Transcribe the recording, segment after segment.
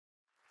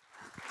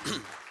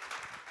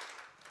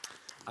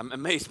I'm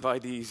amazed by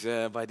these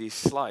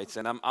slides,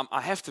 and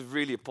I have to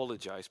really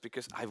apologize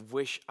because I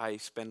wish I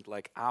spent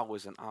like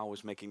hours and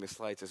hours making the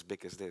slides as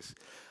big as this.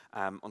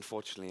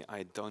 Unfortunately,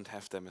 I don't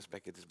have them as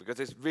big as this because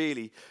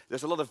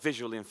there's a lot of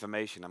visual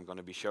information I'm going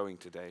to be showing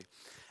today.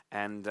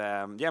 And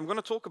yeah, I'm going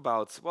to talk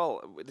about,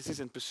 well, this is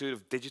in pursuit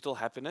of digital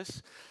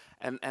happiness.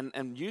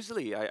 And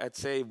usually I'd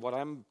say what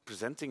I'm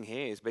presenting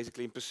here is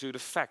basically in pursuit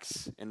of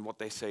facts. In what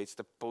they say, it's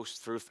the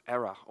post-truth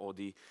era, or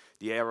the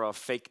era of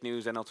fake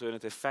news and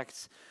alternative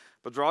facts.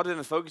 But rather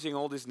than focusing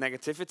all this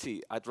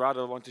negativity, I'd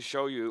rather want to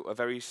show you a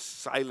very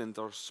silent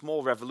or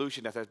small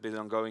revolution that has been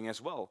ongoing as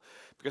well.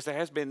 Because there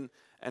has been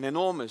an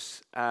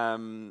enormous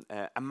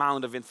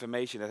amount of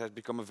information that has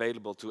become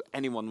available to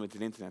anyone with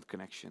an internet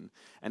connection.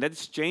 And that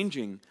is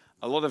changing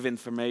a lot of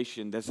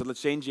information. That's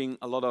changing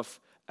a lot of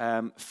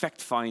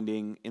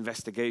fact-finding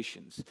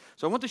investigations.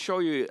 So I want to show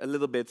you a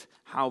little bit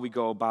how we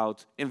go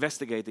about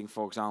investigating,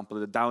 for example,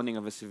 the downing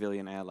of a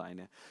civilian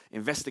airliner,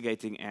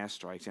 investigating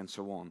airstrikes and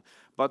so on.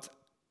 But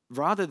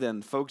rather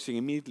than focusing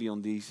immediately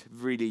on these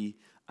really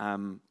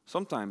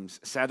sometimes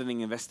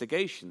saddening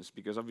investigations,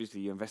 because obviously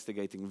you're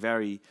investigating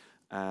very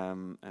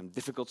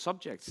difficult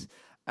subjects,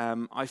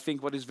 I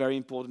think what is very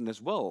important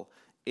as well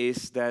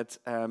is that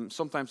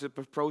sometimes it's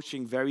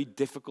approaching very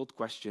difficult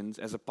questions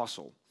as a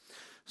puzzle.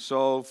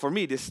 So for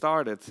me, this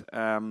started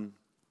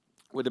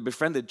with a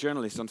befriended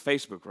journalist on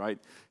Facebook, right?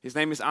 His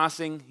name is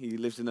Asing. He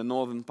lives in the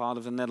northern part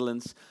of the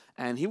Netherlands.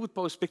 And he would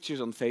post pictures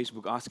on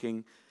Facebook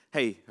asking,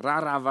 hey,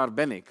 rara waar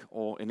ben ik?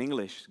 Or in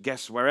English,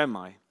 guess where am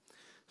I?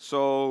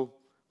 So,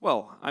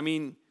 well, I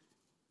mean,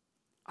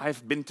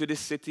 I've been to this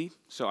city,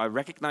 so I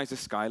recognize the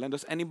skyline.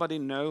 Does anybody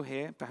know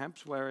here,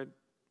 perhaps, where it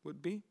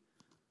would be?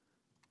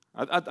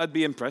 I'd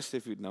be impressed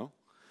if you'd know.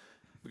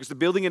 Because the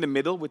building in the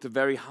middle with the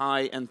very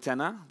high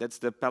antenna, that's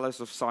the Palace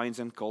of Science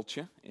and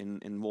Culture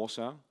in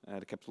Warsaw,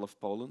 the capital of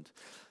Poland.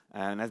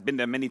 And I've been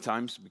there many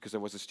times because I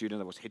was a student,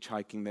 I was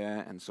hitchhiking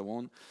there and so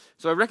on.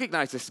 So I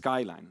recognized the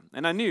skyline.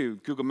 And I knew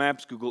Google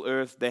Maps, Google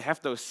Earth, they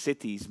have those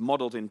cities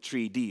modeled in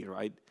 3D,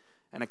 right?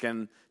 And I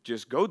can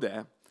just go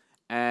there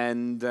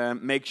and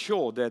make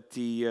sure that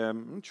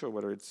I'm not sure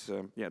whether it's,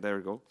 yeah, there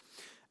we go.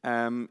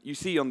 You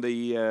see on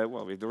the,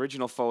 well, with the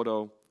original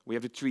photo, we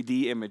have the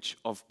 3D image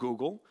of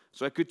Google.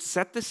 So I could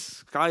set the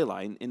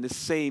skyline in the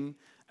same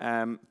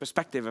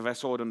perspective as I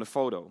saw it on the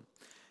photo.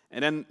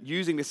 And then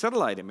using the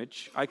satellite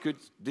image, I could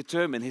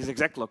determine his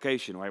exact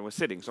location where I was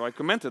sitting. So I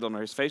commented on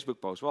his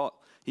Facebook post, well,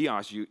 he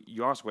asked you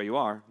asked where you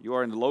are. You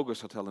are in the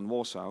Logos Hotel in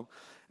Warsaw.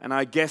 And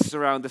I guessed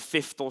around the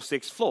 5th or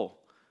 6th floor.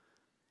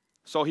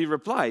 So he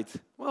replied,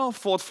 well,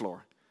 4th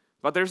floor.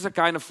 But there's a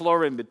kind of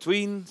floor in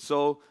between,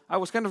 so I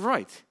was kind of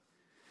right.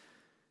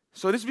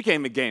 So this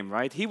became a game,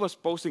 right? He was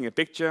posting a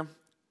picture.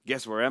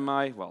 Guess where am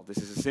I? Well, this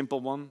is a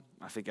simple one.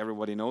 I think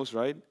everybody knows,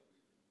 right?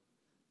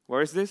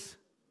 Where is this?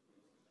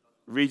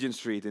 Regent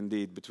Street,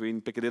 indeed,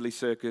 between Piccadilly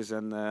Circus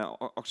and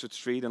Oxford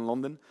Street in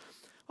London.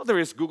 Well, there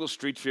is Google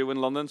Street View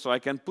in London, so I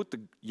can put the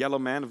yellow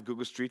man of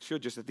Google Street View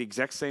just at the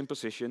exact same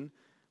position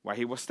where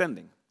he was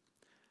standing.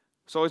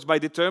 So it's by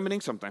determining,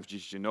 sometimes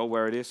you know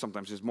where it is,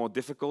 sometimes it's more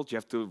difficult. You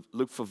have to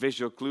look for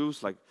visual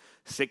clues like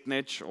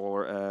signage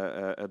or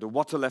the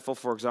water level,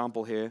 for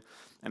example, here.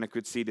 And I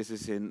could see this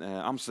is in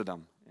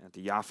Amsterdam, at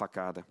the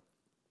Javakade.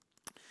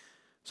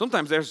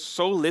 Sometimes there's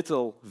so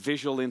little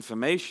visual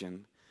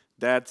information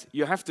that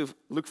you have to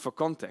look for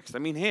context. I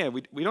mean, here,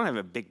 we don't have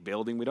a big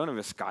building, we don't have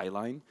a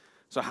skyline.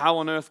 So how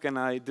on earth can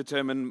I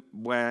determine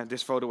where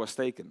this photo was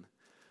taken?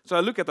 So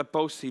I look at the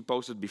post he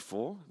posted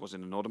before, it was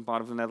in the northern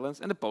part of the Netherlands,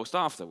 and the post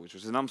after, which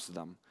was in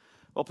Amsterdam.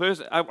 Well,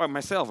 I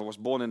was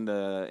born in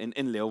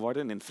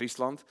Leeuwarden, in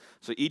Friesland.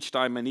 So each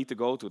time I need to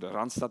go to the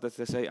Randstad, as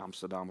they say,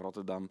 Amsterdam,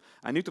 Rotterdam,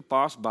 I need to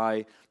pass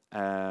by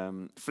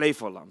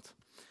Flevoland.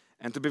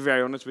 And to be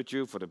very honest with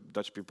you, for the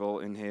Dutch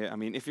people in here, I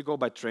mean, if you go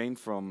by train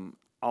from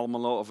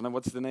Almelo, of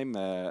what's the name?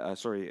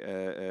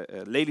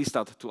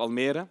 Lelystad to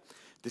Almere.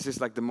 This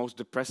is like the most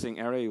depressing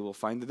area you will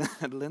find in the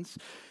Netherlands.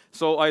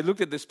 So I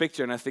looked at this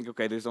picture and I think,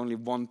 okay, there's only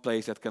one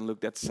place that can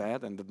look that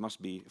sad, and that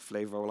must be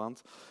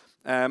Flevoland.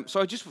 So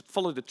I just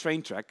followed the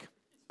train track,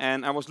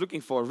 and I was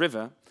looking for a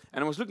river,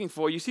 and I was looking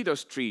for, you see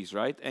those trees,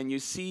 right? And you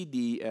see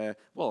the,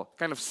 well,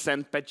 kind of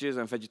sand patches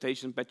and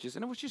vegetation patches,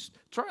 and it was just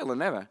trial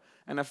and error.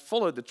 And I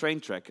followed the train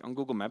track on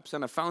Google Maps,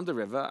 and I found the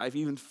river. I've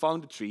even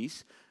found the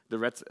trees. The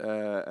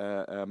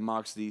red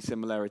marks the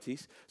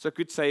similarities, so I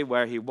could say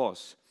where he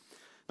was.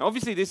 Now,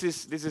 obviously, this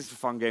is a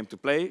fun game to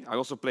play. I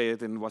also play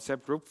it in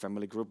WhatsApp group,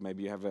 family group.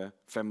 Maybe you have a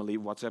family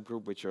WhatsApp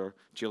group with your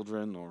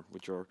children or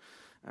with your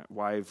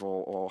wife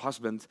or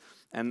husband.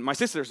 And my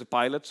sister is a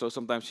pilot, so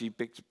sometimes she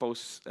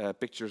posts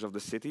pictures of the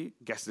city.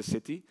 Guess the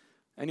city.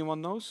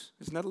 Anyone knows?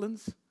 It's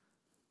Netherlands?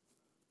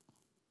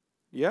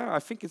 Yeah, I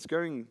think it's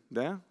going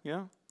there.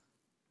 Yeah,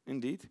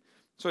 indeed.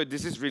 So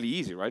this is really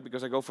easy, right?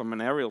 Because I go from an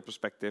aerial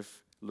perspective,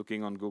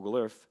 looking on Google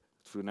Earth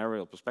through an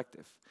aerial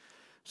perspective.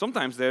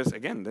 Sometimes there's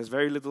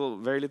very little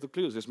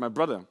clues. There's my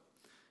brother.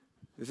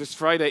 This is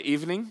Friday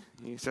evening.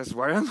 He says,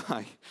 where am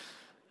I?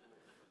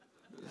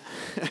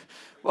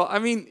 Well, I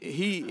mean,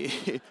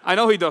 I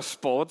know he does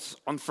sports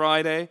on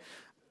Friday.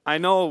 I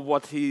know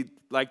what he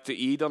liked to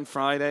eat on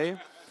Friday.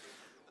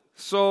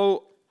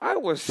 So I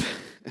was,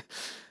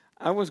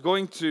 I was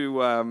going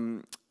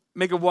to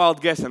make a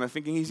wild guess, and I'm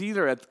thinking he's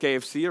either at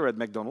KFC or at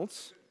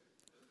McDonald's,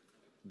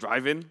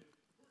 drive-in.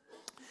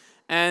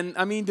 And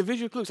I mean, the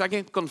visual clues, I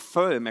can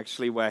confirm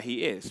actually where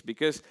he is,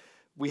 because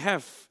we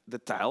have the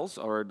tiles,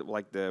 or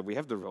we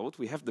have the road,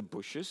 we have the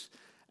bushes,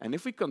 and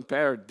if we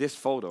compare this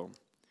photo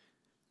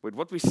with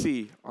what we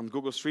see on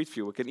Google Street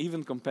View, we can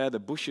even compare the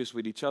bushes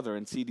with each other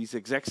and see these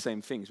exact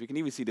same things. We can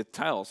even see the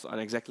tiles are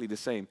exactly the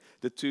same,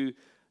 the two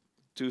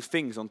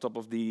things on top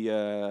of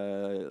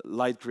the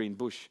light green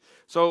bush.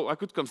 So I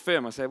could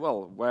confirm. I said,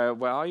 well,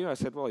 where are you? I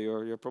said, well,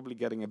 you're probably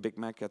getting a Big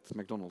Mac at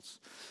McDonald's.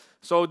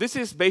 So this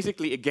is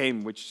basically a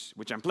game which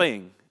I'm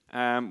playing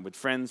with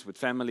friends, with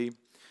family.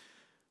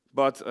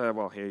 But,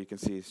 well, here you can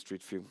see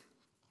Street View.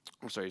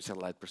 Oh, sorry,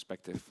 satellite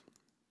perspective.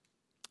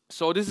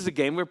 So this is a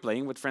game we're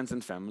playing with friends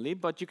and family,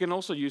 but you can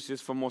also use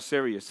this for more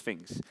serious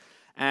things.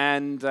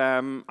 And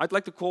I'd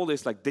like to call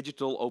this like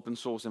digital open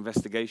source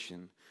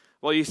investigation.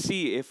 Well, you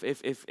see,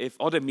 if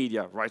other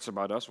media writes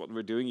about us, what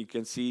we're doing, you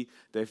can see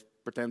they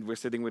pretend we're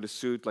sitting with a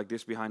suit like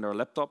this behind our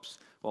laptops.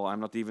 Well, I'm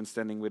not even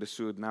standing with a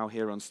suit now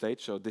here on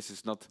stage, so this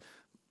is not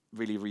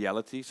really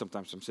reality.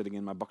 Sometimes I'm sitting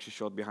in my boxer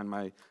short behind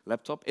my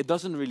laptop. It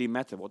doesn't really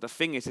matter. What the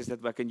thing is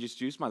that I can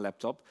just use my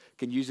laptop,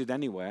 can use it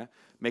anywhere,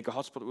 make a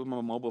hotspot with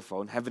my mobile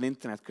phone, have an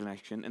internet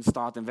connection, and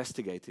start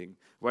investigating.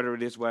 Whether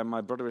it is where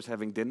my brother is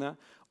having dinner,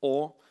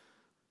 or,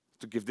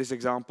 to give this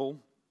example,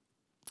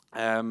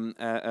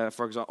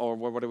 for example, or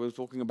what I was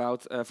talking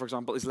about, for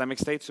example, Islamic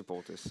State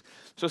supporters.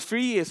 So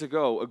 3 years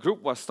ago, a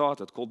group was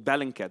started called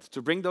Bellingcat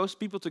to bring those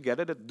people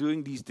together that are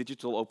doing these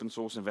digital open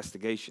source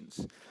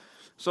investigations.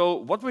 So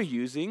what we're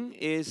using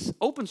is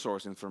open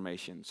source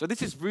information. So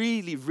this is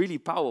really, really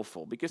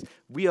powerful, because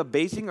we are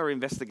basing our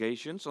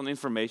investigations on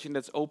information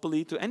that's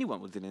openly to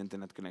anyone with an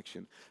internet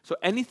connection. So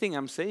anything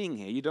I'm saying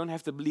here, you don't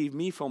have to believe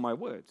me for my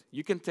word.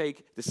 You can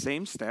take the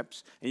same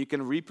steps and you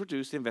can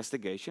reproduce the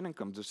investigation and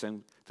come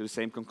to the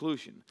same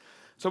conclusion.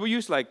 So we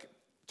use like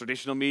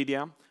traditional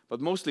media, but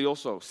mostly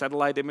also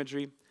satellite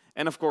imagery,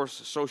 and of course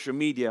social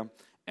media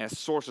as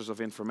sources of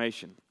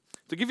information.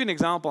 To give you an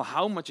example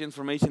how much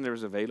information there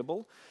is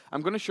available, I'm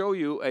going to show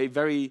you a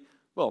very,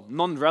 well,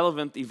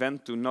 non-relevant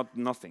event to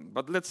nothing.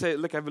 But let's say,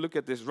 have a look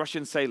at this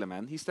Russian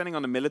sailorman. He's standing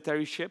on a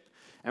military ship,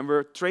 and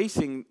we're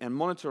tracing and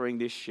monitoring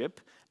this ship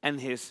and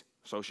his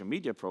social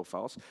media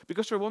profiles,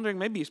 because we're wondering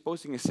maybe he's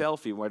posting a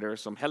selfie where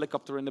there's some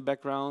helicopter in the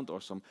background or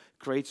some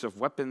crates of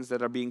weapons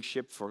that are being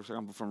shipped, for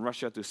example, from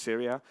Russia to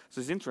Syria. So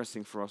it's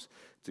interesting for us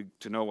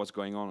to know what's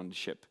going on the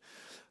ship.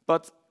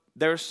 But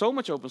there is so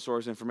much open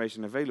source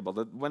information available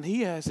that when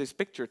he has his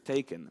picture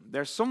taken,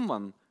 there's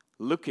someone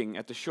looking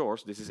at the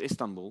shores, this is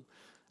Istanbul,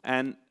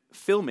 and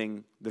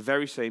filming the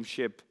very same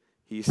ship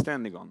he is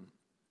standing on.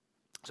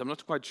 So I'm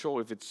not quite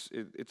sure if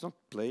it's not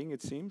playing,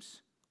 it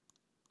seems.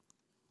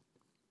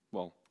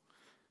 Well,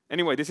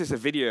 anyway, this is a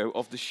video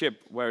of the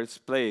ship where it's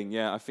playing.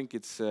 Yeah, I think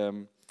it's,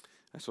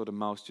 I saw the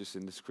mouse just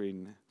in the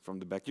screen from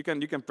the back. You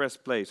can press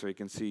play so you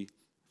can see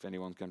if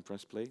anyone can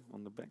press play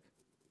on the back.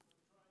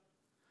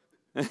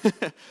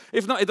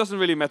 If not, it doesn't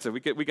really matter.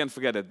 We can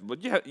forget it.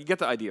 But yeah, you get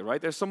the idea,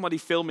 right? There's somebody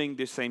filming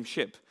this same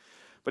ship.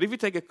 But if you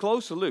take a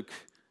closer look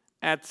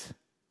at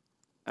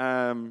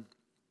the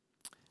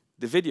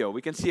video,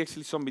 we can see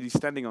actually somebody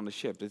standing on the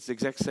ship. It's the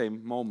exact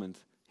same moment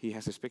he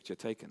has his picture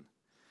taken.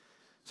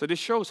 So this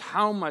shows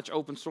how much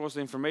open source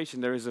information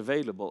there is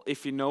available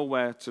if you know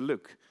where to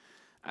look.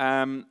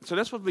 So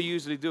that's what we're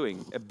usually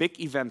doing. A big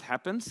event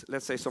happens,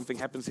 let's say something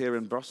happens here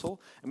in Brussels,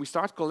 and we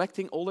start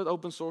collecting all that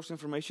open source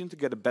information to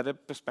get a better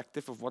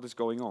perspective of what is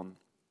going on.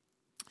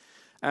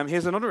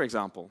 Here's another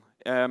example.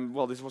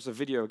 Well, this was a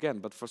video again,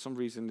 but for some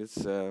reason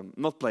it's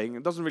not playing.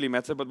 It doesn't really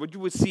matter, but what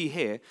you would see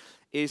here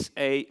is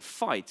a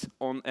fight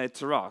on a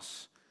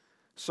terrace.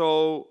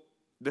 So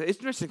the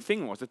interesting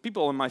thing was that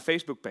people on my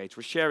Facebook page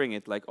were sharing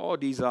it like, oh,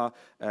 these are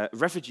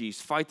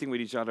refugees fighting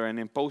with each other and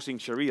imposing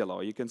Sharia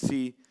law. You can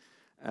see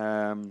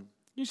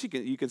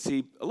you can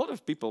see a lot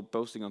of people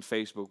posting on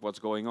Facebook what's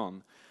going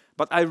on.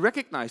 But I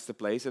recognize the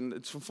place, and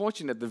it's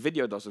unfortunate the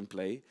video doesn't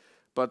play,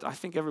 but I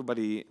think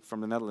everybody from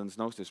the Netherlands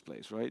knows this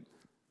place, right?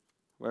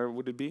 Where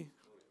would it be?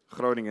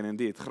 Groningen,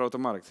 indeed, Grote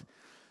Markt.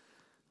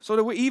 So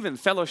there were even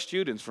fellow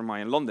students from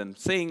mine in London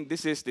saying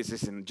this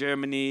is in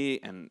Germany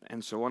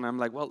and so on. I'm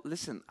like, well,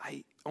 listen,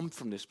 I'm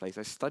from this place.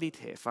 I studied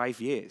here 5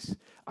 years.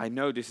 I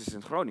know this is in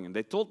Groningen.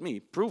 They told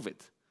me, prove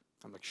it.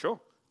 I'm like, sure.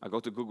 I go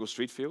to Google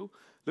Street View.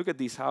 Look at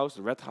these houses,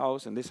 the red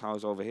house and this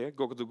house over here.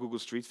 Go to Google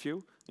Street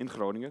View in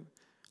Groningen.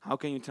 How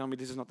can you tell me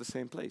this is not the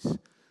same place?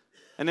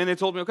 And then they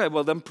told me, okay,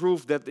 well, then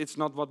prove that it's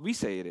not what we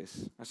say it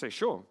is. I say,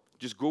 sure.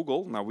 Just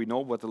Google. Now we know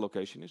what the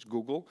location is.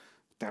 Google,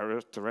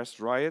 terrorist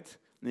riot.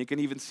 And you can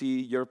even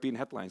see European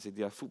headlines that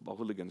there are football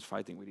hooligans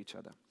fighting with each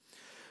other.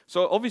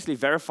 So obviously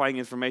verifying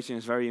information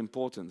is very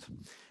important.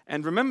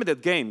 And remember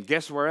that game,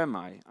 Guess Where Am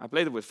I? I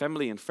played it with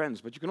family and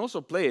friends, but you can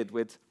also play it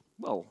with,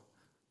 well,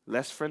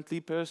 less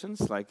friendly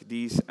persons, like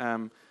these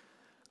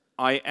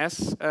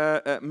IS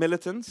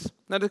militants.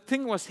 Now the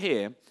thing was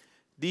here,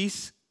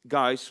 these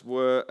guys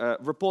were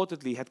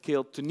reportedly had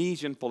killed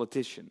Tunisian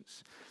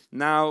politicians.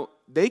 Now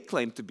they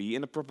claimed to be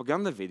in a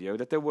propaganda video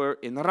that they were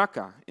in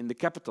Raqqa, in the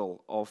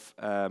capital of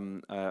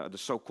the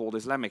so-called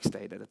Islamic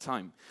State at the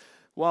time.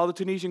 While the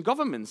Tunisian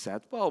government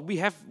said, well,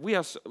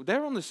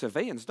 they're on the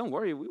surveillance, don't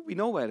worry, we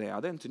know where they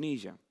are, they're in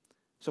Tunisia.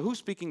 So who's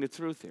speaking the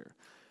truth here?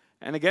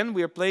 And again,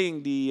 we are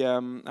playing the,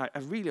 I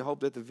really hope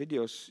that the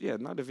videos, yeah,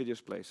 now the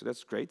videos play, so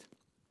that's great.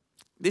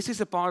 This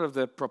is a part of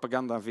the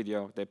propaganda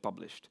video they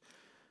published.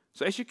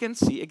 So as you can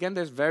see, again,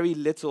 there's very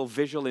little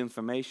visual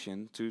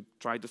information to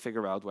try to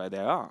figure out where they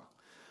are.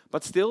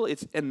 But still,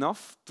 it's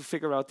enough to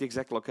figure out the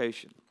exact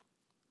location.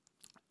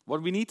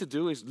 What we need to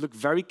do is look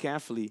very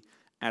carefully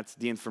at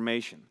the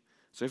information.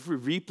 So if we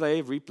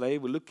replay,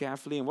 we look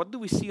carefully, and what do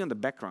we see on the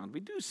background?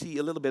 We do see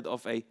a little bit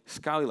of a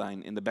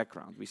skyline in the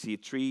background. We see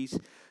trees,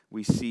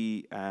 we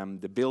see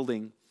the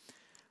building.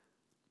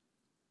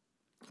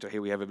 So here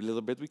we have a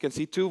little bit. We can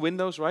see 2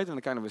 windows, right, and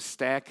a kind of a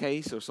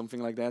staircase or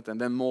something like that, and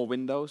then more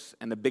windows,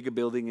 and a bigger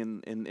building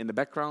in the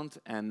background,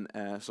 and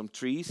some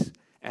trees,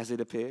 as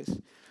it appears.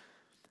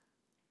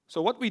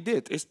 So what we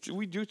did is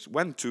we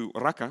went to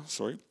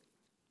Raqqa,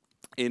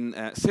 in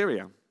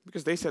Syria,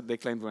 because they said they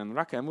claimed we were in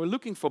Raqqa, and we're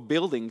looking for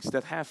buildings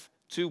that have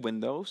 2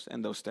 windows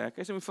and those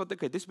staircases, and we thought,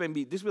 okay, this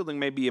building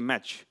may be a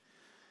match.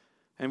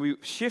 And we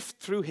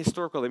shift through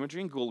historical imagery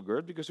in Google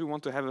Earth because we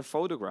want to have a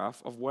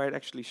photograph of where it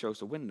actually shows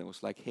the windows,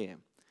 like here.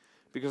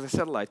 Because the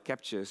satellite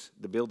captures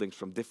the buildings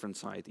from different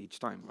sides each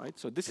time, right?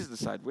 So this is the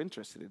side we're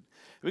interested in.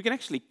 We can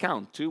actually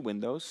count 2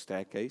 windows,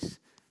 staircase,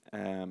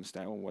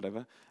 stair or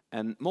whatever,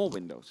 and more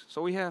windows.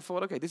 So we have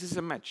thought, okay, this is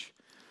a match.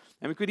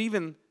 And we could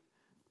even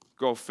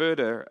go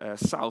further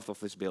south of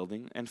this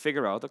building and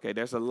figure out, okay,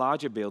 there's a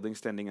larger building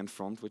standing in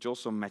front, which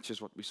also matches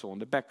what we saw in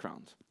the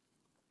background.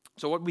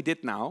 So what we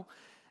did now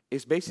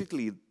is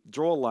basically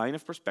draw a line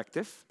of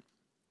perspective.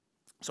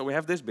 So we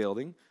have this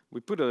building, we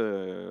put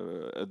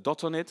a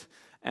dot on it,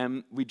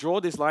 and we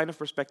draw this line of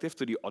perspective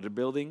to the other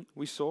building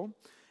we saw,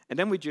 and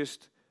then we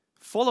just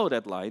follow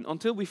that line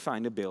until we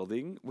find a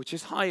building which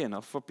is high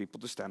enough for people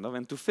to stand up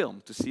and to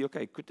film, to see,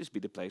 okay, could this be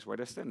the place where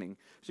they're standing?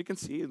 So you can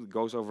see it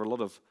goes over a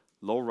lot of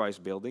low-rise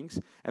buildings.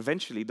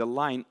 Eventually, the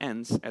line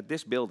ends at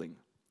this building.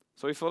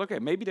 So we thought, okay,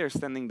 maybe they're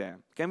standing there.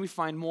 Can we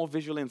find more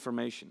visual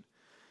information?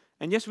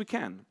 And yes, we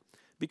can,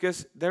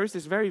 because there is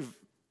this very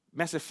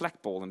massive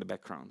flagpole in the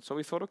background. So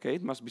we thought, okay,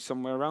 it must be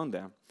somewhere around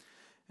there.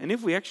 And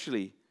if we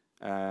actually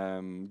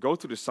go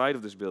to the side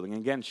of this building,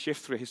 and again,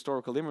 shift through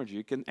historical imagery,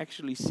 you can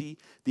actually see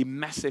the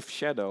massive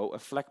shadow a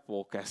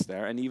flagpole casts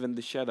there, and even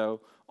the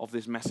shadow of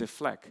this massive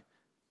flag.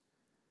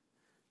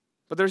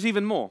 But there's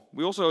even more.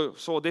 We also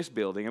saw this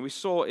building, and we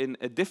saw in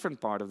a different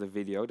part of the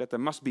video that there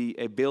must be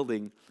a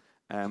building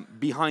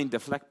behind the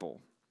flagpole.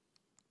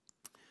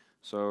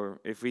 So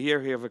if we here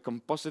have a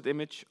composite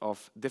image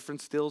of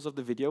different stills of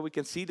the video, we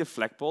can see the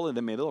flagpole in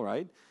the middle,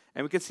 right?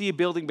 And we can see a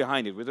building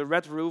behind it with a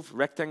red roof,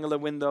 rectangular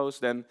windows,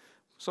 then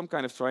some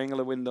kind of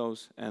triangular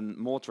windows, and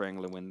more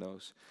triangular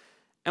windows.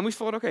 And we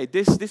thought, okay,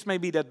 this may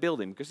be that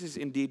building, because it's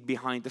indeed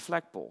behind the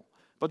flagpole.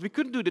 But we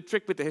couldn't do the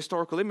trick with the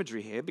historical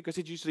imagery here, because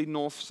it's usually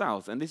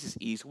north-south, and this is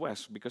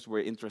east-west, because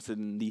we're interested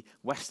in the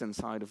western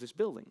side of this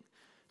building.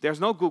 There's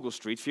no Google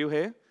Street View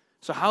here,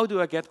 so how do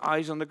I get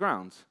eyes on the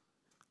ground?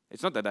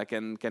 It's not that I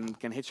can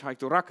hitchhike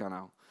to Raqqa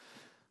now.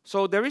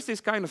 So there is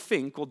this kind of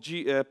thing called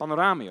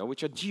Panoramio,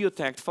 which are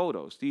geotagged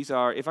photos. These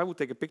are, if I would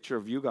take a picture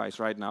of you guys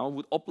right now, I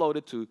would upload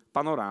it to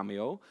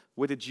Panoramio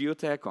with a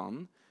geotag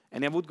on,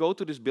 and I would go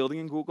to this building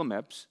in Google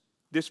Maps.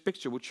 This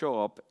picture would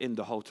show up in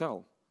the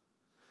hotel.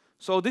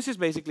 So this is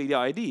basically the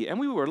idea. And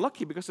we were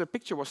lucky because the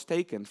picture was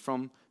taken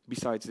from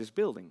besides this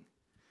building.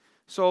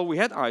 So we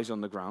had eyes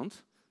on the ground,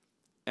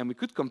 and we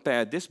could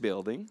compare this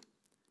building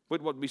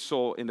with what we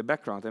saw in the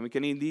background. And we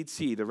can indeed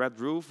see the red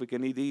roof, we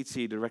can indeed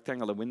see the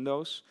rectangular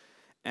windows,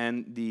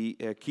 and the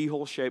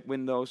keyhole-shaped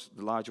windows,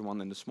 the larger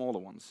one and the smaller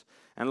ones.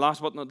 And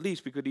last but not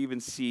least, we could even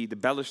see the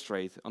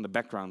balustrade on the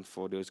background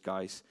for those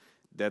guys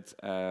that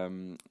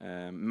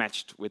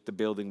matched with the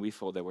building we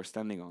thought they were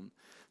standing on.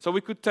 So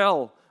we could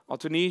tell our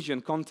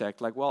Tunisian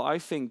contact, like, well, I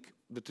think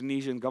the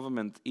Tunisian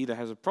government either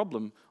has a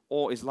problem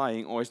or is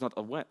lying or is not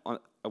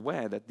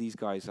aware that these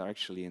guys are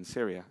actually in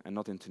Syria and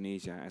not in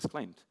Tunisia as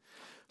claimed.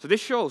 So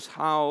this shows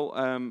how,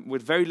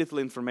 with very little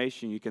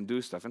information, you can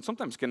do stuff, and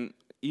sometimes can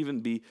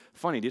even be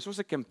funny. This was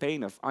a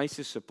campaign of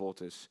ISIS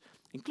supporters,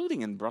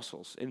 including in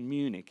Brussels, in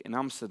Munich, in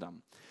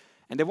Amsterdam.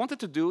 And they wanted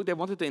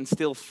to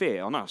instill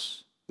fear on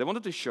us. They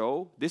wanted to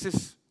show this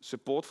is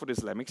support for the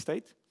Islamic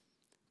State,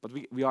 but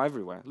we are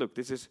everywhere. Look,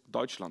 this is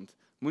Deutschland,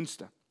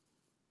 Münster.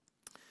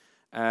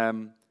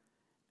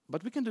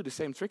 But we can do the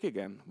same trick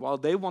again. While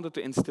they wanted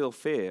to instill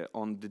fear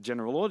on the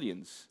general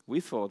audience, we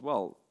thought,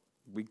 well,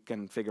 we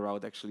can figure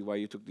out actually why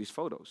you took these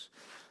photos.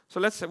 So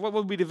let's say, what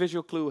would be the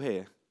visual clue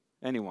here?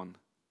 Anyone?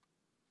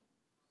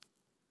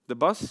 The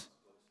bus?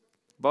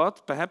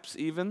 But perhaps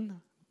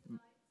even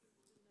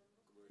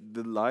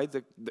the light,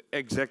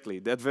 exactly,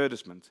 the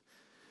advertisement.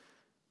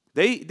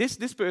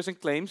 This person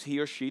claims, he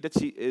or she,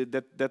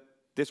 that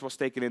this was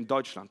taken in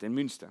Deutschland, in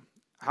Münster.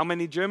 How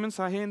many Germans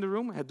are here in the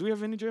room? Do we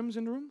have any Germans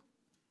in the room?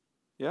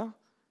 Yeah?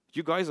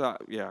 You guys are,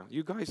 yeah,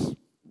 you guys,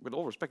 with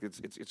all respect,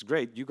 it's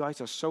great. You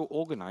guys are so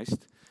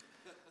organized.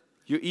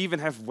 You even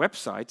have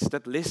websites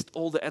that list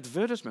all the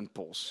advertisement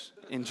poles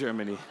in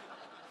Germany.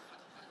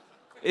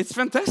 It's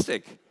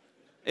fantastic.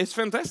 It's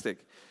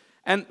fantastic.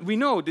 And we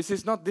know this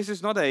is not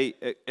a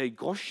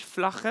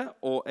Groschflache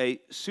or a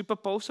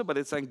superposter, but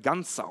it's a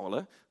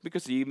Ganzsäule,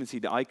 because you even see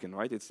the icon,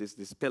 right? It's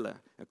this pillar,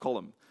 a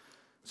column.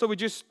 So we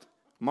just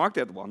mark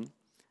that one,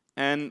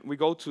 and we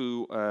go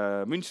to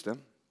Münster,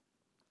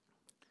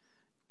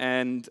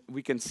 and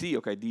we can see,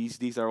 okay,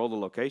 these are all the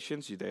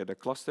locations, they're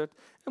clustered,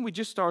 and we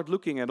just start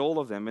looking at all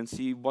of them and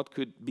see what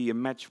could be a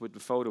match with the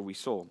photo we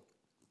saw.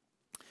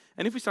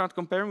 And if we start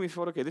comparing, we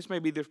thought, okay, this may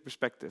be the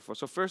perspective.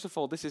 So first of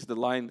all, this is the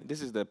line,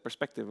 this is the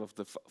perspective of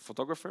the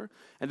photographer,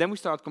 and then we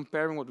start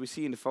comparing what we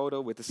see in the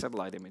photo with the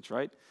satellite image,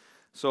 right?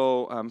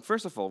 So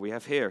first of all, we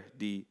have here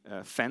the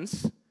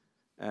fence,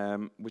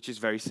 which is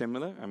very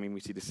similar. I mean,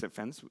 we see the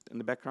fence in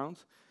the background.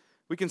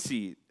 We can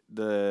see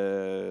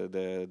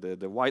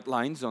the white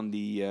lines on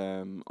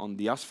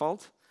the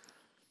asphalt,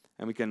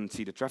 and we can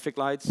see the traffic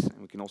lights,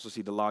 and we can also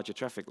see the larger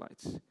traffic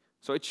lights.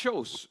 So it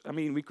shows, I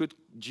mean, we could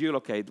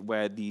geolocate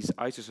where these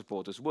ISIS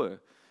supporters were.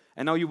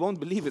 And now you won't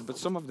believe it, but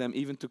some of them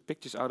even took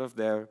pictures out of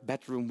their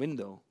bedroom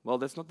window. Well,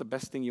 that's not the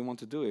best thing you want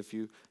to do if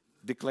you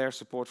declare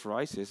support for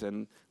ISIS,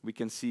 and we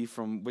can see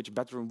from which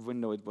bedroom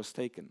window it was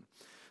taken.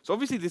 So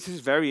obviously this is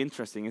very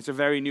interesting. It's a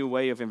very new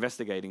way of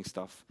investigating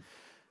stuff.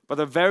 But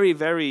a very,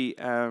 very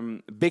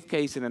big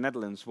case in the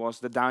Netherlands was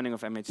the downing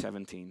of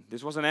MH17.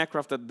 This was an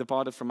aircraft that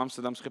departed from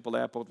Amsterdam Schiphol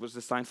Airport, was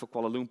designed for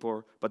Kuala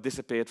Lumpur, but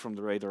disappeared from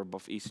the radar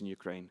above eastern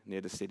Ukraine,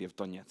 near the city of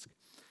Donetsk.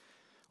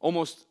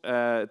 Almost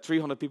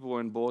 300 people were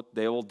on board,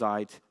 they all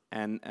died,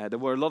 and there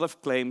were a lot of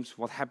claims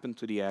what happened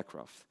to the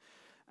aircraft.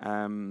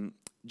 I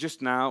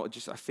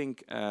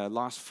think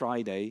last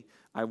Friday,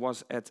 I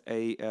was at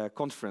a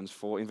conference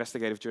for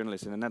investigative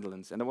journalists in the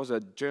Netherlands, and there was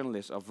a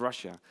journalist of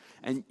Russia,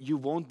 and you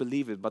won't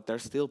believe it, but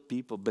there's still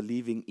people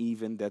believing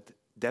even that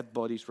dead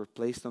bodies were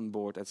placed on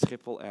board at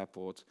Schiphol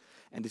Airport,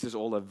 and this is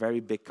all a very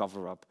big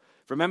cover-up.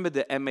 Remember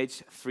the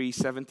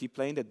MH370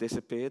 plane that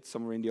disappeared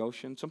somewhere in the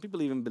ocean? Some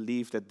people even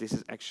believe that this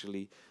is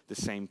actually the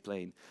same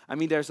plane. I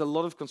mean, there's a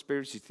lot of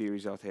conspiracy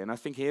theories out here, and I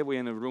think here we're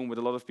in a room with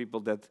a lot of people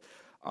that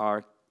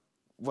are,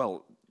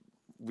 well,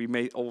 we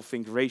may all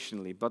think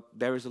rationally, but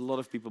there is a lot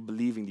of people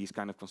believing these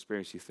kind of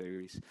conspiracy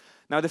theories.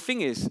 Now, the thing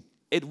is,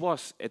 it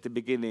was, at the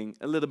beginning,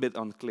 a little bit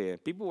unclear.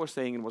 People were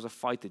saying it was a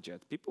fighter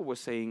jet. People were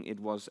saying it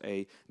was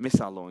a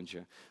missile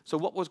launcher. So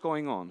what was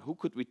going on? Who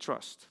could we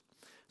trust?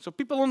 So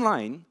people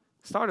online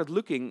started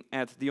looking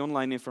at the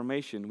online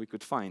information we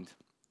could find.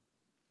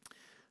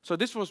 So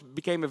this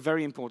became a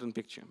very important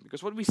picture,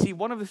 because what we see,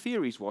 one of the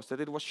theories was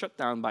that it was shot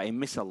down by a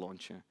missile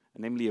launcher,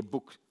 namely a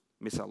Buk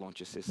missile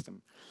launcher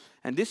system.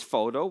 And this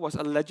photo was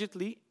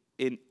allegedly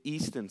in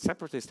eastern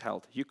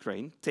separatist-held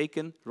Ukraine,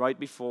 taken right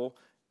before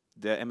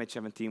the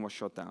MH17 was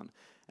shot down.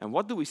 And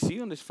what do we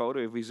see on this photo?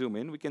 If we zoom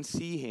in, we can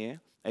see here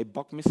a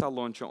Buk missile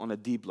launcher on a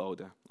deep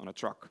loader, on a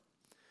truck.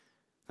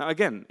 Now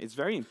again, it's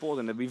very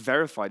important that we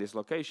verify this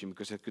location,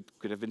 because it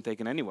could have been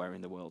taken anywhere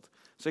in the world.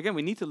 So again,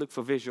 we need to look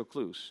for visual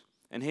clues.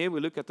 And here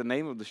we look at the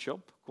name of the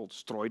shop, called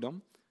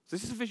Strooidam. So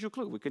this is a visual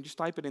clue. We can just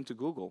type it into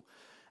Google.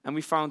 And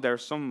we found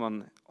there's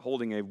someone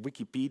holding a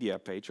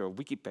Wikipedia page or a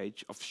wiki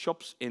page of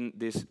shops in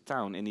this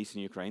town in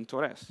eastern Ukraine,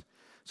 Torres.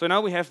 So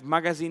now we have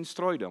Magazine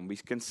Strooidam. We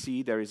can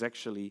see there is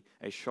actually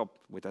a shop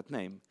with that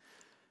name.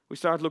 We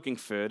start looking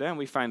further and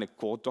we find a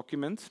court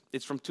document.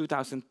 It's from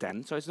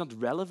 2010, so it's not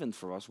relevant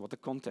for us what the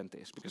content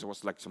is, because it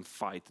was like some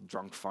fight,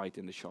 drunk fight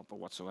in the shop or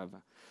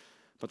whatsoever.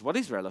 But what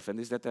is relevant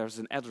is that there's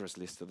an address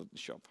listed at the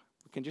shop.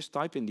 We can just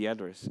type in the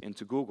address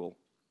into Google,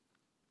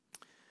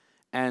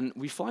 and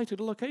we fly to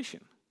the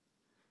location.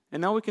 And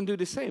now we can do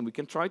the same. We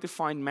can try to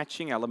find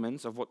matching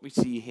elements of what we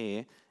see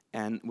here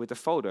and with a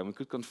photo, and we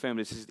could confirm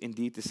this is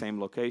indeed the same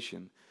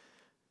location.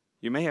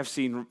 You may have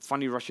seen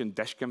funny Russian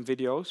dashcam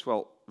videos.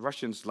 Well,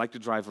 Russians like to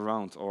drive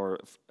around, or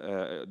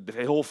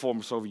the whole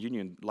former Soviet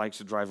Union likes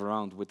to drive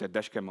around with their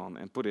dashcam on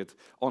and put it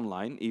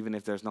online, even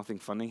if there's nothing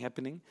funny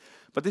happening.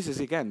 But this is,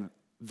 again,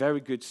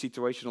 very good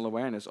situational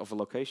awareness of a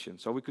location.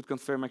 So we could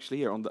confirm actually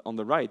here on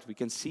the right, we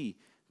can see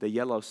the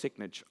yellow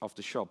signature of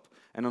the shop.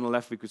 And on the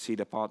left, we could see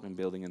the apartment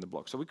building in the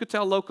block. So we could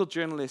tell local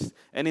journalists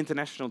and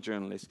international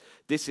journalists,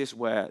 this is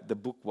where the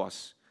Buk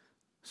was.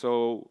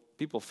 So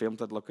people filmed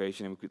that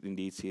location, and we could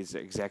indeed see it's the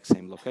exact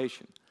same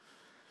location.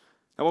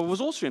 Now, what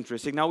was also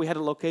interesting, now we had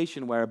a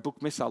location where a Buk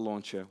missile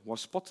launcher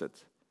was spotted.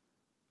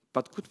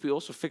 But could we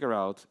also figure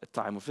out a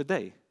time of the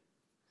day?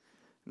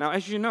 Now,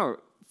 as you know,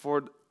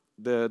 for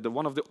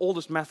one of the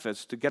oldest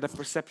methods to get a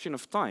perception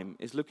of time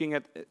is looking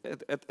at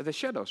the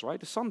shadows, right?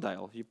 The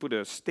sundial. You put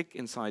a stick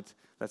inside,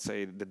 let's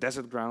say, the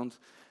desert ground,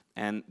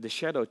 and the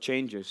shadow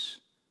changes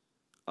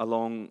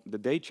along the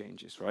day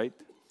changes, right?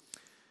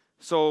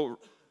 So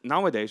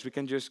nowadays, we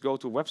can just go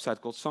to a website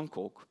called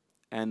Sunkolk,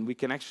 and we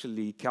can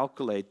actually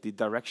calculate the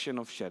direction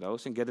of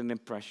shadows and get an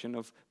impression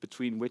of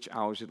between which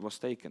hours it was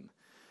taken.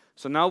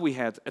 So now we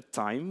had a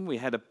time, we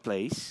had a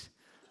place,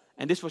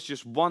 and this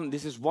is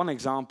one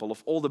example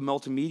of all the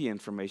multimedia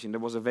information that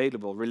was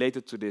available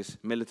related to this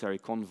military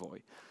convoy.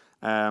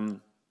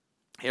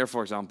 Here,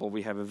 for example,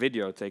 we have a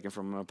video taken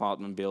from an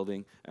apartment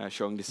building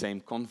showing the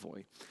same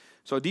convoy.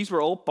 So these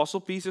were all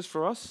puzzle pieces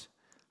for us.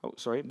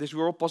 These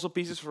were all puzzle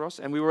pieces for us,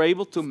 and we were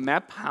able to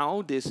map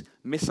how this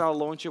missile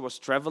launcher was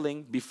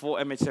traveling before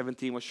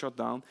MH17 was shot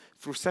down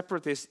through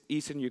separatist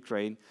eastern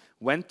Ukraine,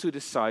 went to the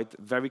site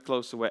very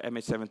close to where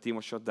MH17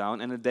 was shot down,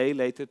 and a day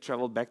later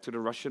traveled back to the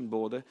Russian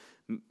border,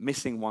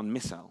 missing one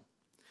missile.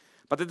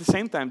 But at the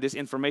same time, this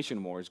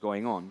information war is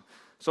going on.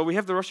 So we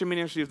have the Russian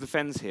Ministry of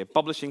Defense here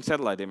publishing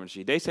satellite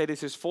imagery. They say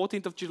this is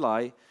 14th of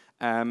July,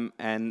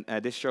 and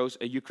this shows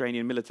a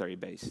Ukrainian military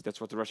base.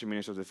 That's what the Russian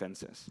Ministry of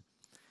Defense says.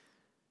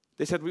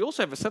 They said, we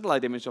also have a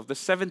satellite image of the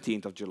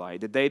 17th of July,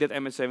 the day that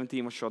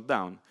MH17 was shot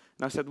down.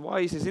 And I said,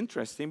 why is this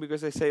interesting?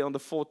 Because they say on the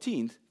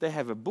 14th, they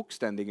have a book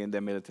standing in their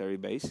military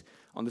base.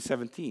 On the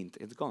 17th,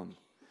 it's gone.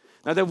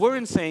 Now, they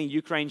weren't saying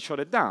Ukraine shot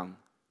it down,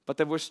 but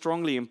they were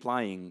strongly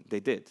implying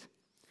they did.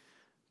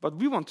 But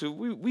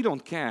we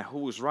don't care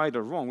who is right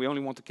or wrong. We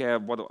only want to care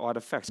what are the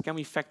facts. Can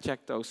we fact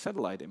check those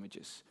satellite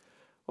images?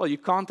 Well, you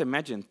can't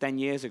imagine 10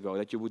 years ago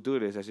that you would do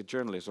this as a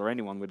journalist or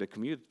anyone with a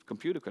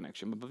computer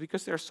connection. But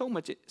because there's so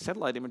much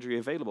satellite imagery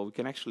available, we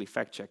can actually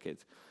fact check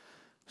it.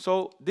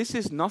 So this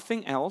is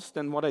nothing else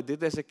than what I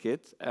did as a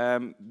kid.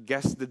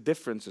 Guess the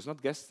differences.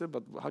 Not guess the,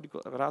 but how do you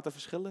call it? Raad de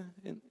verschillen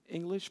in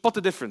English? Spot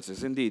the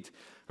differences, indeed.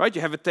 Right?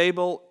 You have a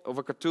table of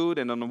a cartoon,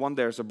 and on the one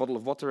there's a bottle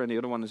of water, and the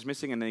other one is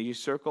missing, and then you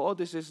circle, oh,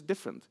 this is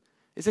different.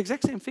 It's the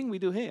exact same thing we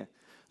do here.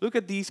 Look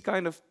at these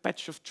kind of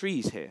patch of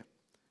trees here.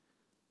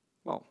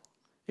 Well,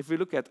 if we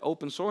look at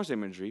open source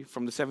imagery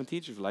from the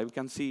 17th of July, we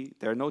can see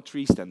there are no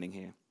trees standing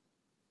here.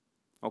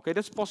 Okay,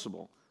 that's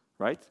possible,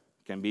 right?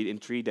 Can be in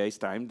 3 days'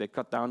 time, they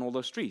cut down all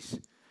those trees.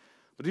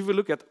 But if we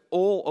look at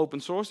all open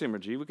source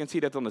imagery, we can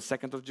see that on the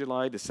 2nd of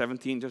July, the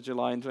 17th of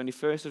July, and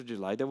 21st of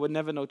July, there were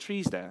never no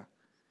trees there.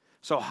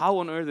 So how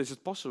on earth is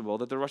it possible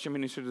that the Russian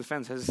Ministry of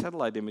Defense has a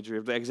satellite imagery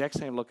of the exact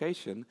same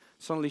location,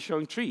 suddenly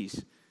showing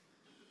trees?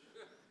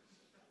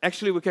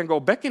 Actually, we can go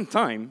back in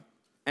time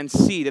and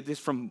see that this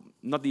from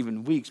not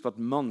even weeks, but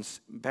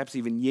months, perhaps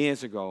even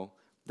years ago,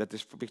 that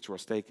this picture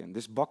was taken.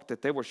 This bug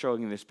that they were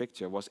showing in this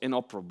picture was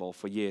inoperable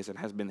for years and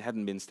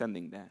hadn't been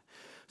standing there.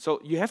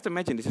 So you have to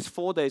imagine, this is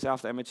 4 days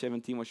after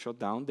MH17 was shot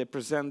down. They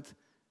present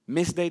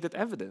misdated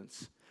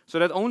evidence. So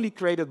that only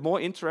created more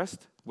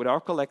interest with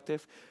our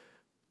collective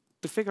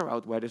to figure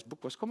out where this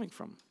book was coming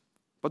from.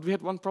 But we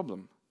had one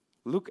problem.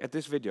 Look at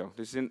this video.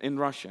 This is in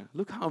Russia.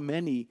 Look how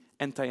many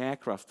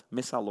anti-aircraft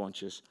missile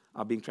launches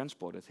are being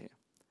transported here.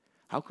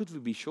 How could we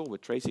be sure we're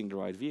tracing the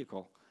right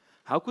vehicle?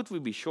 How could we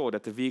be sure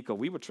that the vehicle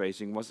we were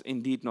tracing was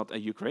indeed not a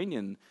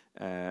Ukrainian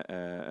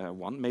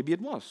one? Maybe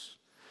it was.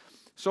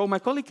 So my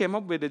colleague came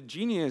up with a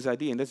genius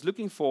idea, and that's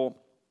looking for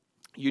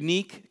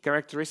unique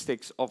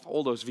characteristics of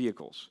all those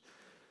vehicles.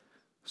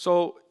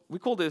 So we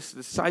call this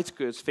the side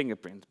skirts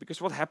fingerprint, because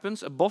what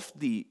happens above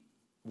the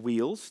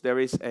wheels, there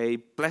is a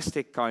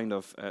plastic kind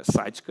of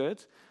side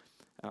skirt,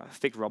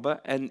 thick rubber,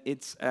 and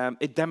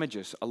it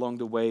damages along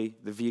the way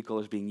the vehicle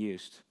is being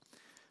used.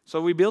 So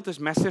we built this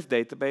massive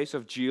database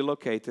of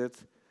geolocated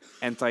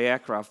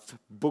anti-aircraft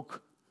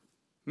book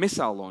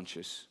missile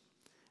launches.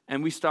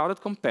 And we started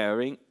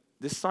comparing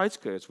the side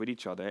skirts with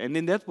each other. And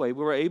in that way,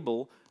 we were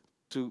able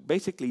to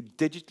basically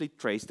digitally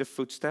trace the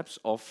footsteps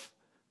of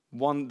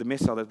the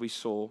missile that we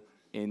saw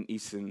in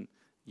eastern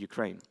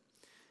Ukraine.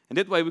 And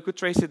that way, we could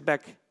trace it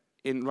back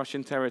in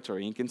Russian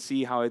territory. You can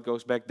see how it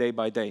goes back day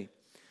by day.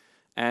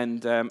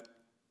 And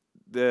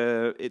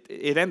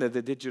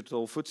the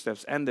digital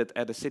footsteps ended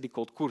at a city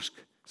called Kursk.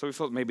 So we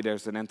thought maybe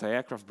there's an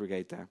anti-aircraft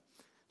brigade there.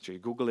 So you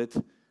Google it,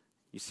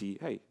 you see,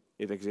 hey,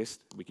 it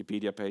exists,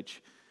 Wikipedia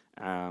page.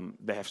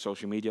 They have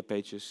social media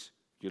pages.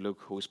 You look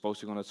who is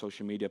posting on that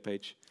social media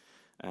page.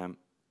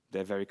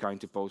 They're very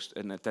kind to post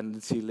an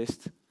attendance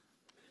list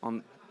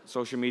on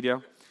social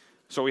media.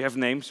 So we have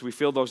names, we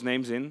fill those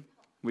names in.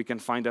 We can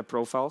find their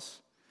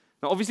profiles.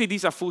 Now, obviously,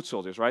 these are foot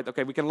soldiers, right?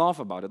 Okay, we can laugh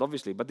about it,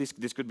 obviously, but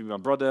this could be my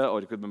brother or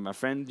it could be my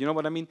friend. You know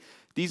what I mean?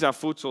 These are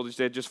foot soldiers,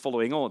 they're just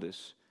following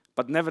orders.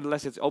 But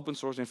nevertheless, it's open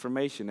source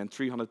information, and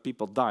 300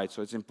 people died,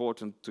 so it's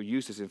important to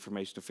use this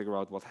information to figure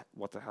out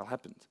what the hell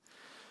happened.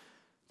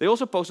 They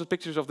also posted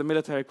pictures of the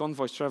military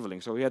convoys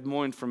traveling, so we had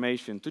more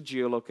information to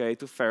geolocate,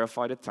 to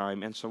verify the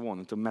time, and so on,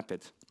 and to map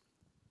it.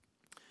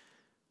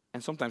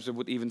 And sometimes they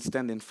would even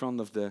stand in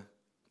front of the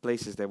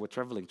places they were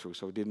traveling through,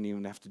 so we didn't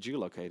even have to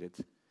geolocate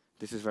it.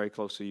 This is very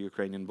close to the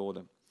Ukrainian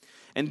border.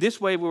 And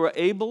this way we were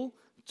able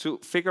to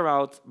figure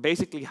out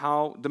basically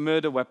how the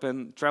murder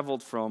weapon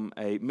traveled from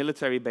a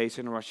military base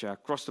in Russia,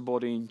 crossed the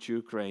border into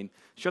Ukraine,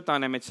 shot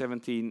down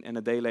MH17, and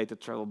a day later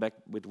traveled back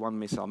with one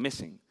missile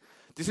missing.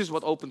 This is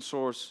what open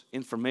source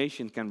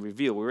information can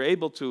reveal. We were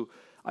able to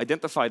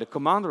identify the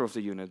commander of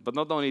the unit, but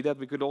not only that,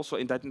 we could also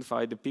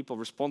identify the people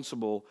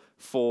responsible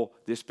for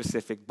this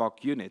specific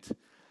BOC unit.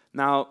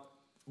 Now,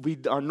 we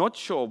are not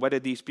sure whether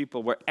these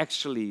people were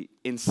actually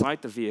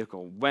inside the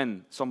vehicle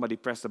when somebody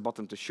pressed the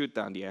button to shoot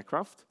down the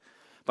aircraft.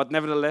 But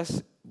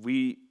nevertheless,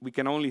 we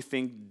can only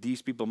think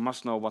these people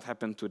must know what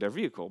happened to their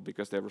vehicle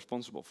because they're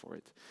responsible for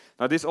it.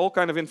 Now, this all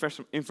kind of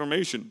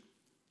information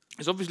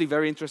is obviously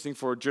very interesting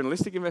for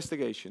journalistic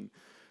investigation,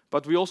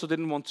 but we also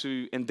didn't want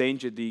to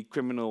endanger the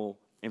criminal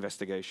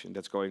investigation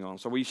that's going on.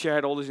 So we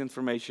shared all this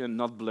information,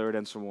 not blurred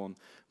and so on,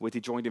 with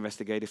the joint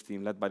investigative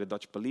team led by the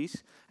Dutch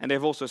police. And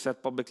they've also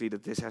said publicly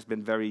that this has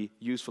been very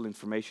useful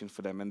information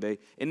for them, and they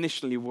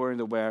initially weren't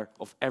aware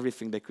of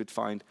everything they could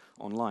find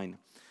online.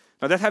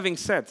 Now, that having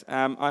said,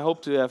 I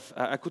hope to have,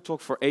 I could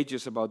talk for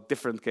ages about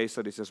different case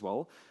studies as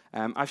well.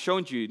 I've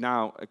shown you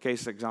now a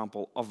case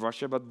example of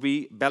Russia, but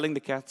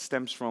Bellingcat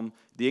stems from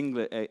the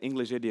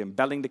English idiom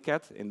belling the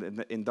cat,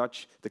 in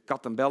Dutch, the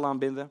kat en bel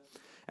aanbinden.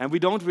 And we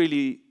don't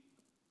really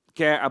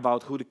care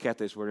about who the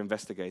cat is we're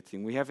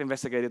investigating. We have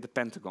investigated the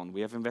Pentagon.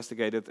 We have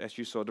investigated, as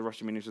you saw, the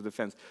Russian Minister of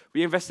Defense.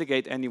 We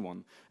investigate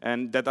anyone.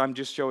 And that I'm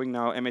just showing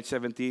now,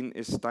 MH17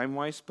 is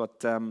time-wise,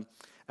 but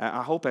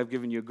I hope I've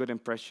given you a good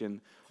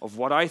impression of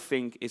what I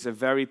think is a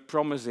very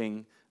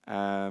promising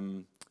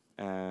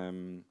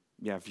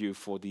view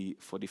for the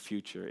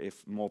future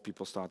if more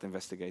people start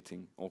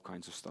investigating all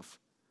kinds of stuff.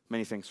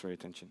 Many thanks for your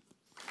attention.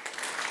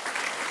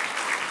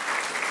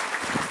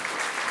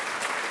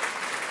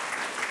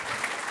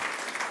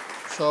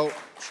 So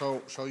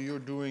you're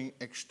doing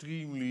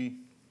extremely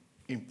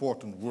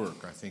important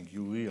work. I think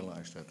you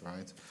realize that,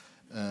 right?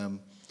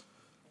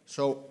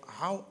 So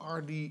how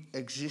are the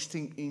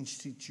existing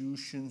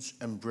institutions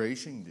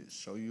embracing this?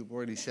 So you've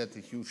already said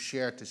that you've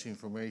shared this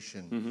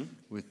information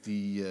with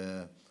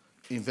the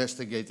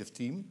investigative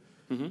team.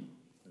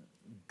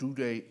 Do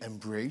they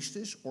embrace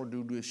this, or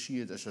do they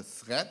see it as a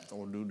threat,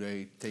 or do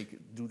they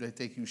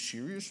take you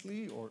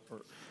seriously, or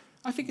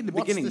I think in the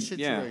what's beginning, the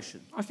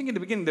situation? I think in the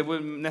beginning they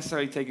weren't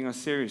necessarily taking us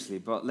seriously,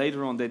 but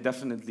later on they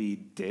definitely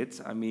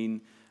did. I mean,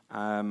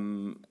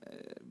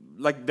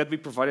 like that we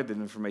provided that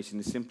information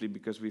is simply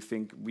because we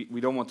think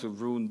we don't want to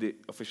ruin the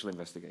official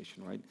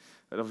investigation, right?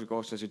 But of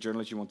course, as a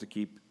journalist, you want to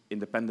keep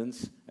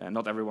independence.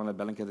 Not everyone at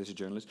Bellingcat is a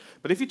journalist.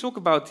 But if you talk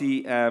about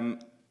the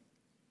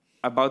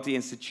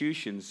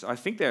institutions, I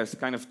think there's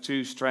kind of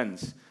two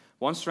strands.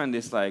 One strand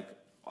is like,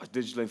 oh,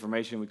 digital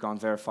information, we can't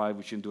verify,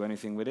 we shouldn't do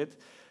anything with it.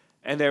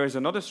 And there is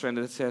another strand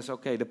that says,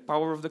 okay, the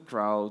power of the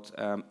crowd,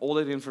 all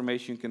that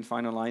information you can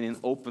find online in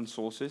open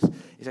sources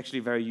is actually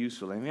very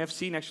useful. And we have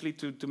seen, actually,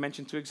 to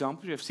mention two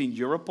examples, we have seen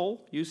Europol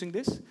using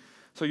this.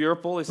 So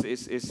Europol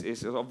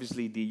is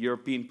obviously the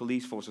European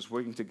police forces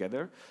working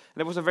together. And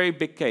there was a very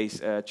big case,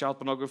 a child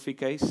pornography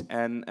case,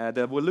 and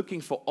they were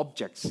looking for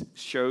objects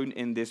shown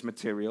in this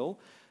material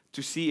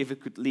to see if it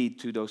could lead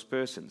to those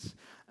persons.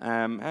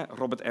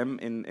 Robert M.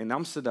 in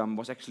Amsterdam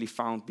was actually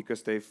found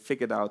because they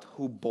figured out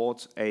who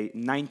bought a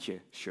Nijntje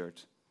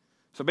shirt.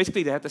 So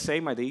basically they had the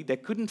same idea. They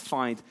couldn't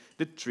find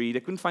the tree, they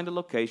couldn't find the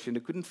location,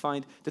 they couldn't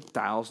find the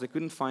tiles, they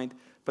couldn't find,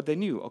 but they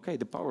knew, okay,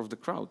 the power of the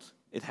crowd,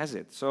 it has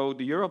it. So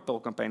the Europol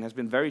campaign has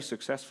been very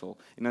successful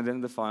in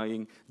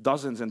identifying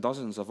dozens and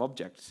dozens of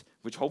objects,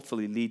 which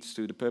hopefully leads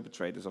to the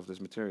perpetrators of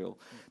this material.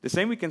 The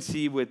same we can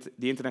see with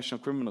the International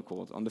Criminal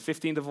Court. On the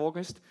 15th of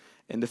August,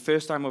 in the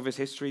first time of its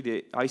history,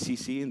 the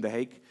ICC in The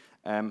Hague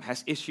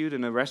has issued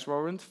an arrest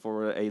warrant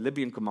for a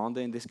Libyan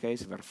commander, in this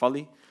case,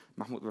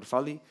 Mahmoud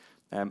Verfalli,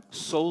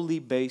 solely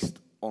based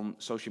on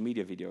social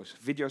media videos.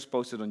 Videos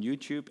posted on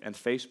YouTube and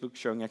Facebook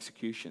showing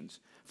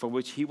executions for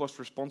which he was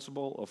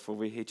responsible or for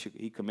which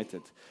he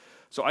committed.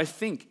 So I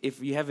think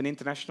if we have an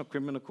international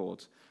criminal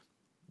court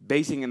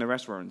basing an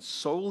arrest warrant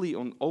solely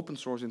on open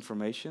source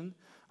information,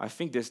 I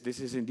think this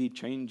is indeed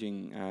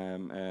changing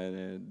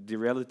the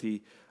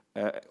reality.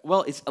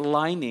 Well, it's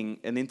aligning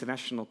an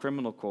international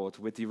criminal court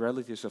with the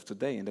realities of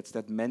today, and that's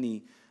that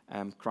many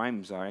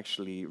crimes are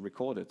actually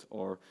recorded,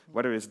 or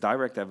whether it's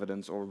direct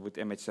evidence or with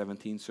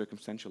MH17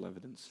 circumstantial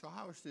evidence. So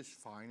how is this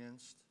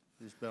financed,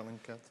 this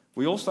Bellingcat?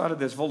 We all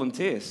started as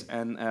volunteers,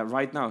 and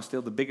right now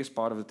still the biggest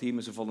part of the team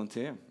is a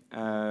volunteer.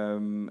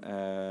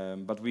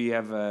 But we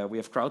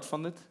have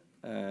crowdfunded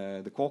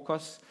the core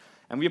costs,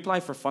 and we apply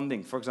for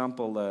funding. For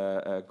example,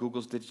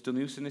 Google's digital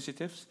news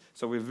initiatives.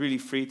 So we're really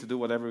free to do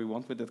whatever we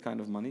want with that kind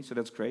of money. So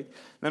that's great.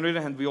 And on the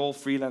other hand, we're all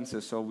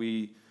freelancers. So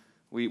we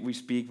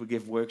speak, we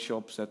give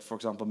workshops at, for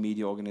example,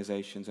 media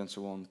organizations and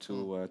so on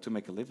to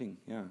make a living.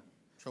 Yeah.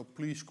 So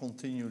please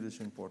continue this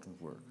important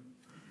work.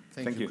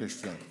 Thank you,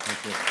 Christiaan.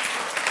 Thank you.